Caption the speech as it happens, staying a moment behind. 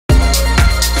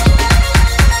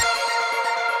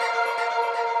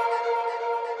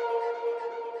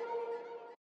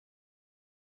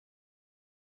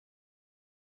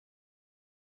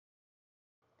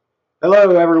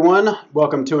Hello everyone,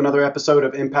 welcome to another episode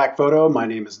of Impact Photo. My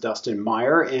name is Dustin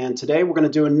Meyer and today we're going to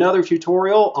do another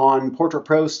tutorial on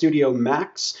PortraitPro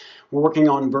StudioMax. We're working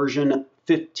on version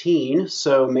 15,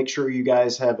 so make sure you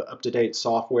guys have up-to-date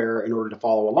software in order to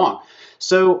follow along.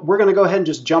 So we're going to go ahead and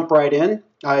just jump right in.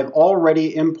 I've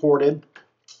already imported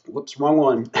whoops, wrong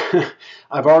one.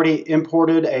 I've already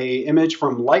imported a image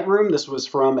from Lightroom. This was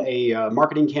from a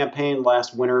marketing campaign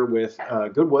last winter with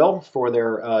Goodwill for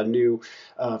their new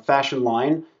fashion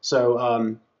line.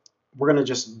 So we're going to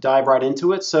just dive right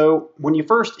into it. So when you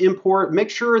first import, make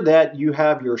sure that you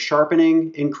have your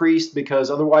sharpening increased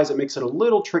because otherwise it makes it a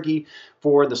little tricky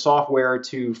for the software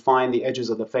to find the edges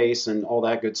of the face and all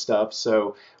that good stuff.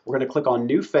 So we're going to click on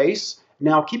New Face.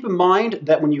 Now keep in mind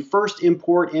that when you first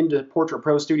import into PortraitPro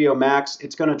StudioMax,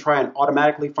 it's going to try and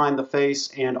automatically find the face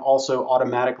and also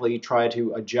automatically try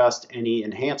to adjust any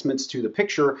enhancements to the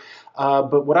picture.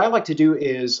 But what I like to do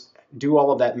is do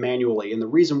all of that manually. And the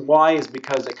reason why is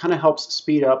because it kind of helps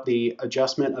speed up the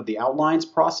adjustment of the outlines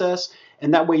process.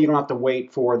 And that way you don't have to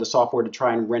wait for the software to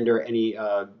try and render any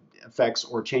effects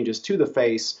or changes to the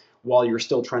face while you're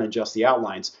still trying to adjust the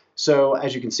outlines. So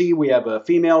as you can see, we have a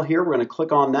female here. We're going to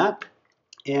click on that.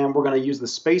 And we're going to use the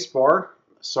space bar.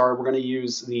 Sorry, we're going to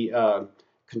use the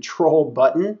control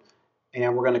button.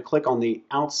 And we're going to click on the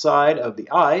outside of the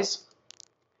eyes.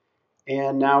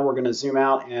 And now we're going to zoom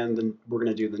out and then we're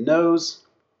going to do the nose,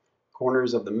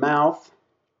 corners of the mouth.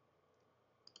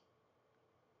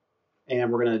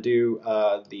 And we're going to do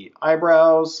the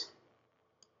eyebrows.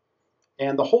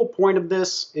 And the whole point of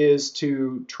this is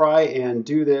to try and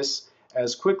do this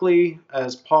as quickly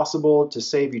as possible to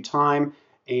save you time.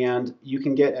 And you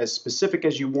can get as specific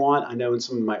as you want. I know in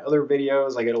some of my other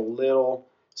videos I get a little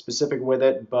specific with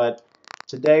it, but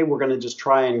today we're going to just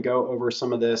try and go over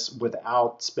some of this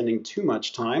without spending too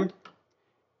much time.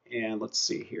 And let's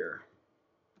see here.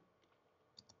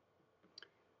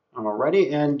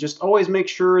 Alrighty, and just always make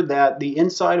sure that the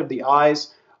inside of the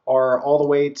eyes are all the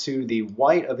way to the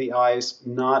white of the eyes,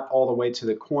 not all the way to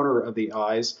the corner of the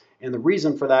eyes. And the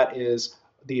reason for that is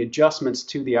the adjustments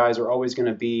to the eyes are always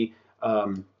going to be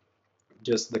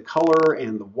just the color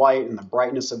and the white and the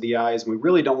brightness of the eyes. We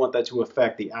really don't want that to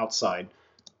affect the outside.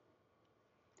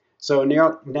 So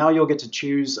now you'll get to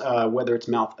choose whether it's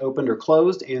mouth opened or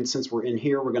closed. And since we're in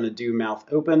here, we're going to do mouth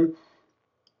open.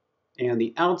 And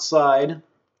the outside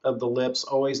of the lips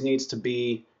always needs to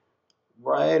be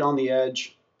right on the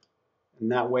edge.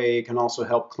 And that way it can also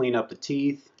help clean up the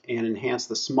teeth and enhance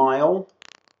the smile.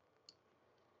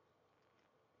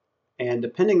 And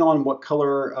depending on what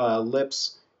color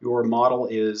lips your model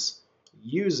is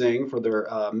using for their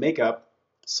makeup,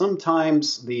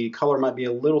 sometimes the color might be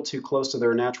a little too close to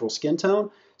their natural skin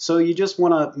tone. So you just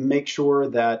want to make sure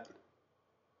that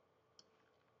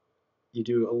you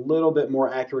do a little bit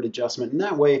more accurate adjustment. And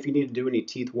that way, if you need to do any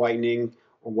teeth whitening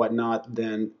or whatnot,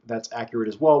 then that's accurate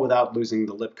as well without losing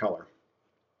the lip color.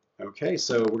 Okay,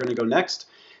 so we're going to go next.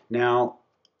 Now,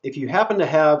 if you happen to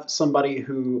have somebody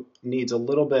who needs a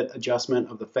little bit adjustment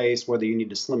of the face, whether you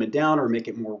need to slim it down or make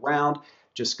it more round,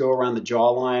 just go around the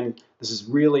jawline. This is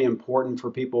really important for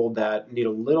people that need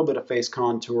a little bit of face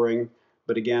contouring.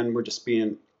 But again, we're just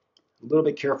being a little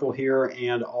bit careful here.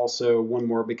 And also one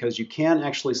more, because you can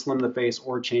actually slim the face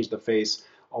or change the face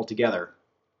altogether.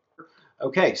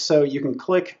 Okay, so you can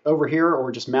click over here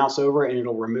or just mouse over and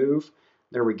it'll remove.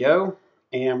 There we go.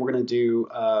 And we're going to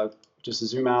do just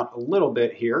zoom out a little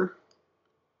bit here.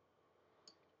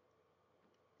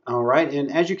 All right,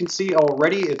 and as you can see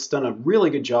already, it's done a really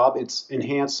good job. It's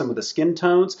enhanced some of the skin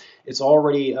tones. It's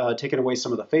already taken away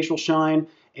some of the facial shine.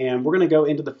 And we're going to go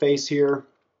into the face here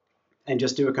and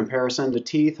just do a comparison. The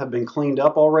teeth have been cleaned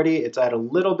up already. It's added a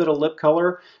little bit of lip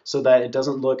color so that it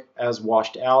doesn't look as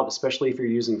washed out, especially if you're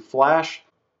using flash.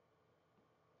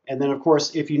 And then, of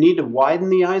course, if you need to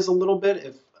widen the eyes a little bit,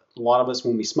 if a lot of us,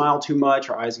 when we smile too much,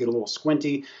 our eyes get a little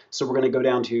squinty. So we're going to go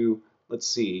down to, let's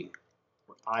see,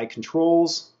 eye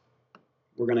controls.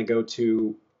 We're going to go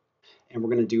to, and we're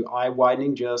going to do eye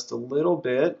widening just a little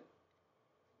bit.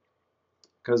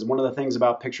 Because one of the things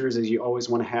about pictures is you always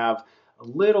want to have a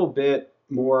little bit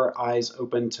more eyes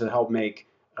open to help make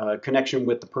a connection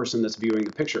with the person that's viewing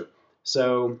the picture.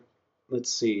 So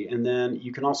let's see. And then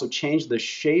you can also change the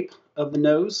shape of the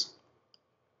nose.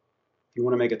 If you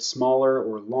want to make it smaller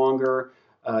or longer,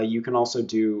 you can also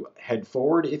do head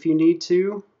forward if you need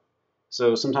to.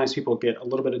 So sometimes people get a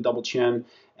little bit of double chin,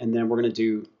 and then we're going to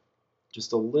do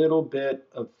just a little bit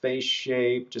of face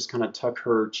shape, just kind of tuck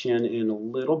her chin in a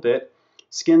little bit.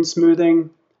 Skin smoothing,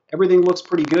 everything looks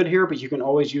pretty good here, but you can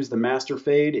always use the master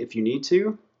fade if you need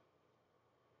to.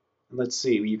 And let's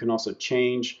see, you can also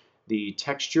change the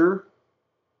texture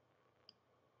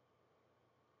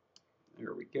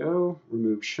we go.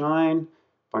 Remove shine.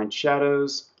 Find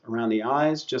shadows around the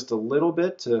eyes just a little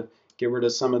bit to get rid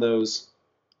of some of those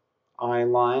eye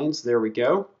lines. There we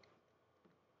go.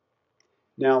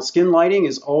 Now, skin lighting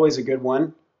is always a good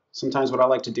one. Sometimes what I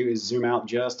like to do is zoom out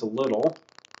just a little.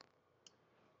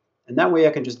 And that way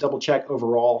I can just double check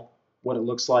overall what it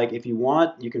looks like. If you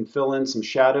want, you can fill in some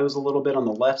shadows a little bit on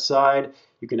the left side.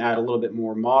 You can add a little bit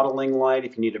more modeling light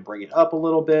if you need to bring it up a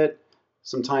little bit.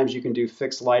 Sometimes you can do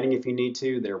fixed lighting if you need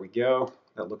to. There we go.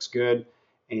 That looks good.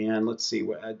 And let's see,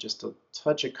 we'll add just a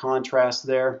touch of contrast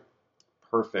there.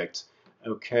 Perfect.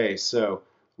 Okay, so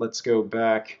let's go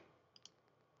back.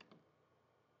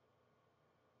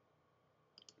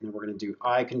 Now we're going to do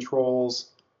eye controls.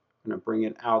 I'm going to bring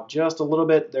it out just a little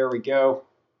bit. There we go.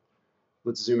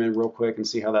 Let's zoom in real quick and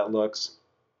see how that looks.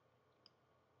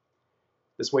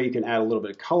 This way you can add a little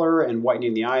bit of color and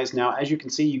whitening the eyes. Now, as you can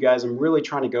see, you guys, I'm really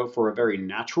trying to go for a very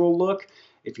natural look.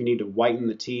 If you need to whiten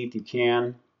the teeth, you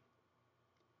can.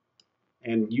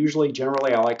 And usually,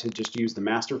 generally, I like to just use the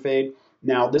master fade.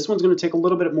 Now, this one's going to take a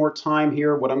little bit more time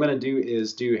here. What I'm going to do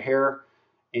is do hair.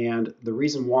 And the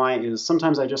reason why is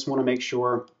sometimes I just want to make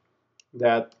sure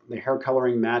that the hair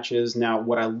coloring matches. Now,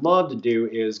 what I love to do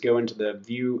is go into the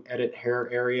View Edit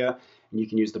Hair area, and you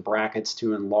can use the brackets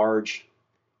to enlarge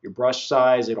your brush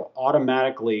size. It'll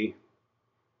automatically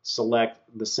select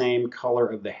the same color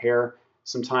of the hair.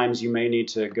 Sometimes you may need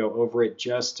to go over it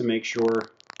just to make sure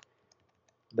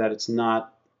that it's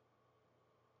not,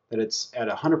 that it's at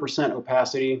 100%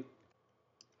 opacity.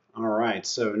 All right,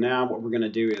 so now what we're going to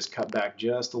do is cut back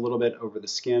just a little bit over the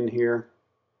skin here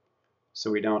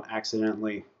so we don't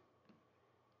accidentally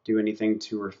do anything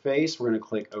to her face. We're going to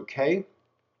click OK.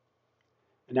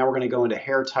 And now we're going to go into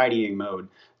hair tidying mode.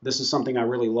 This is something I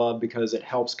really love because it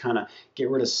helps kind of get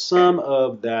rid of some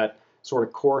of that sort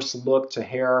of coarse look to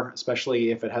hair,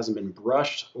 especially if it hasn't been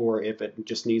brushed or if it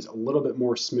just needs a little bit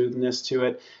more smoothness to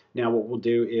it. Now what we'll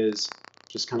do is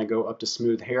just kind of go up to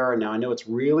smooth hair. Now I know it's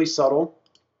really subtle,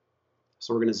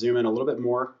 so we're going to zoom in a little bit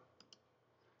more.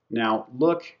 Now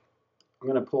look, I'm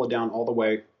going to pull it down all the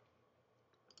way.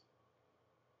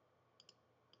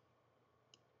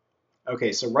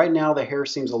 Okay, so right now the hair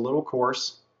seems a little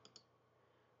coarse,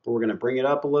 but we're going to bring it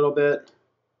up a little bit.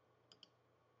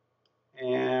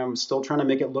 And I'm still trying to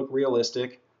make it look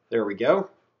realistic. There we go.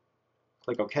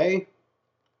 Click OK.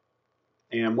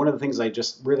 And one of the things I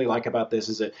just really like about this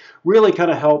is it really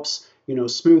kind of helps, you know,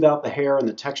 smooth out the hair and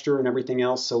the texture and everything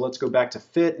else. So let's go back to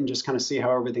fit and just kind of see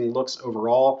how everything looks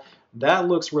overall. That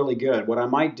looks really good. What I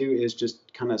might do is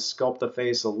just kind of sculpt the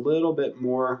face a little bit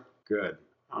more. Good.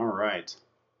 All right.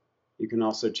 You can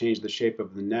also change the shape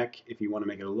of the neck if you want to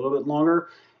make it a little bit longer.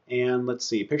 And let's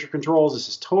see, picture controls, this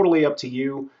is totally up to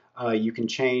you. You can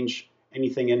change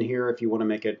anything in here if you want to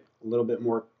make it a little bit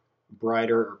more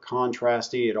brighter or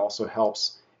contrasty. It also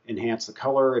helps enhance the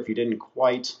color if you didn't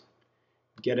quite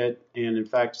get it. And in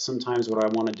fact, sometimes what I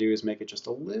want to do is make it just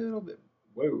a little bit,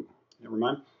 whoa, never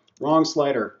mind, wrong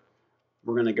slider.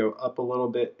 We're going to go up a little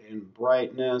bit in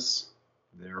brightness.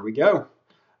 There we go.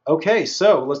 Okay,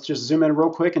 so let's just zoom in real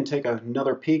quick and take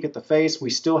another peek at the face. We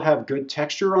still have good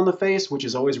texture on the face, which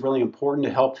is always really important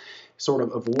to help sort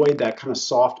of avoid that kind of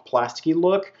soft plasticky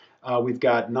look. We've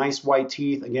got nice white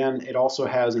teeth. Again, it also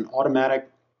has an automatic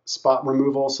spot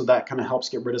removal, so that kind of helps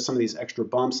get rid of some of these extra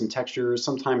bumps and textures.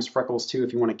 Sometimes freckles too.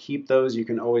 If you want to keep those, you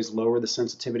can always lower the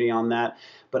sensitivity on that.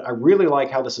 But I really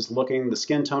like how this is looking. The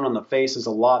skin tone on the face is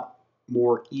a lot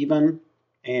more even,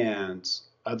 and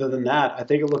other than that, I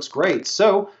think it looks great.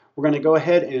 So we're going to go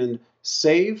ahead and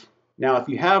save. Now, if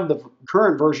you have the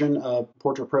current version of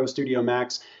PortraitPro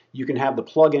StudioMax, you can have the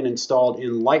plugin installed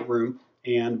in Lightroom.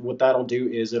 And what that'll do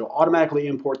is it'll automatically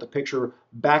import the picture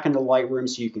back into Lightroom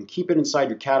so you can keep it inside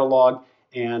your catalog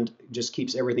and just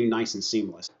keeps everything nice and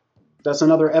seamless. That's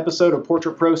another episode of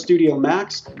PortraitPro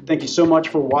StudioMax. Thank you so much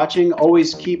for watching.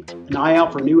 Always keep an eye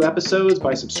out for new episodes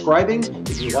by subscribing.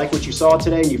 If you like what you saw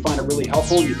today and you find it really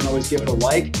helpful, you can always give it a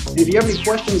like. And if you have any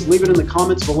questions, leave it in the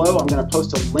comments below. I'm going to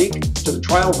post a link to the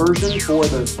trial version for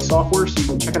the software so you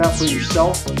can check it out for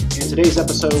yourself. And today's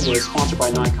episode was sponsored by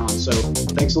Nikon. So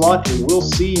thanks a lot, and we'll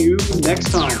see you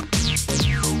next time.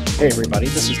 Hey everybody,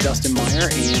 this is Dustin Meyer,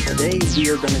 and today we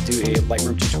are going to do a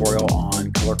Lightroom tutorial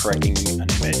on color correcting an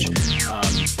image.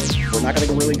 We're not going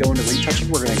to really go into retouching,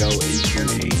 we're going to go into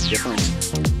a different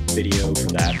video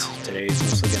for that. Today's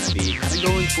mostly going to be kind of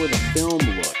going for the film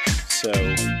look. So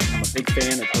I'm a big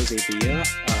fan of Jose Villa,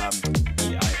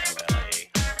 V-I-L-L-A,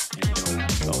 and you don't have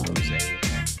to spell Jose.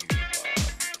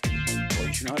 Well,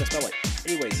 you should know how to spell it.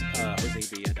 Anyways,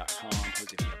 josevilla.com,